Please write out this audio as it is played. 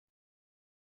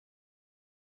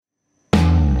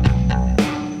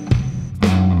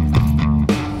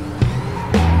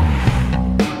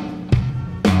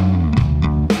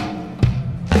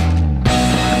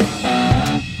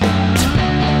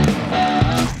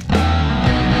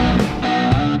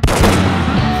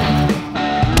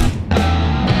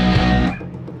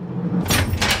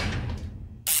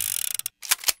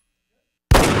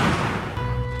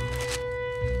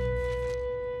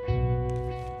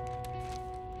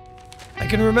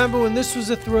can remember when this was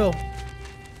a thrill.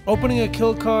 Opening a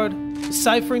kill card,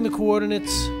 deciphering the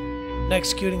coordinates, and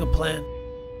executing a plan.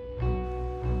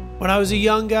 When I was a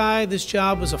young guy, this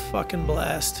job was a fucking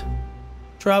blast.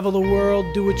 Travel the world,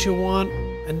 do what you want,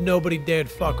 and nobody dared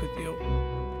fuck with you.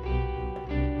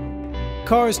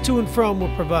 Cars to and from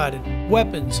were provided,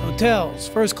 weapons, hotels,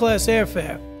 first-class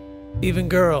airfare, even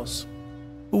girls.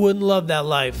 Who wouldn't love that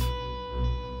life?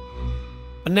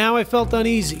 But now I felt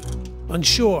uneasy,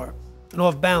 unsure, and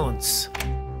off balance.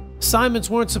 Assignments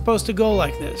weren't supposed to go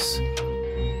like this.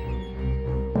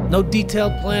 No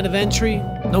detailed plan of entry,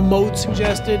 no mode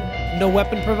suggested, no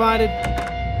weapon provided.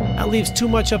 That leaves too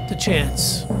much up to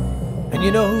chance. And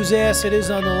you know whose ass it is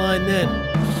on the line then?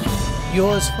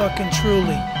 Yours fucking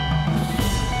truly.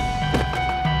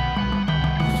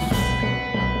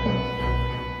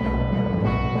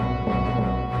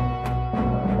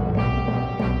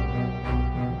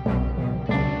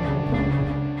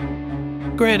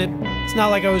 Granted, it's not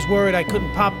like I was worried I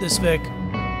couldn't pop this Vic,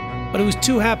 but it was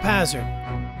too haphazard,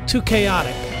 too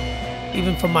chaotic,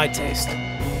 even for my taste.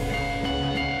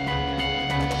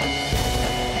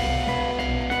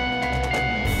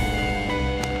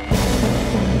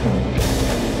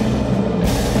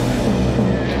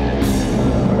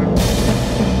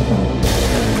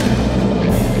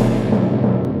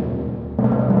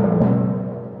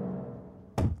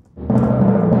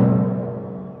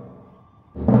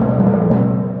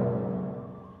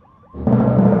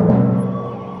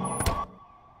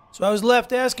 So I was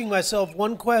left asking myself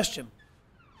one question.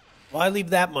 Why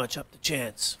leave that much up to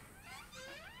chance?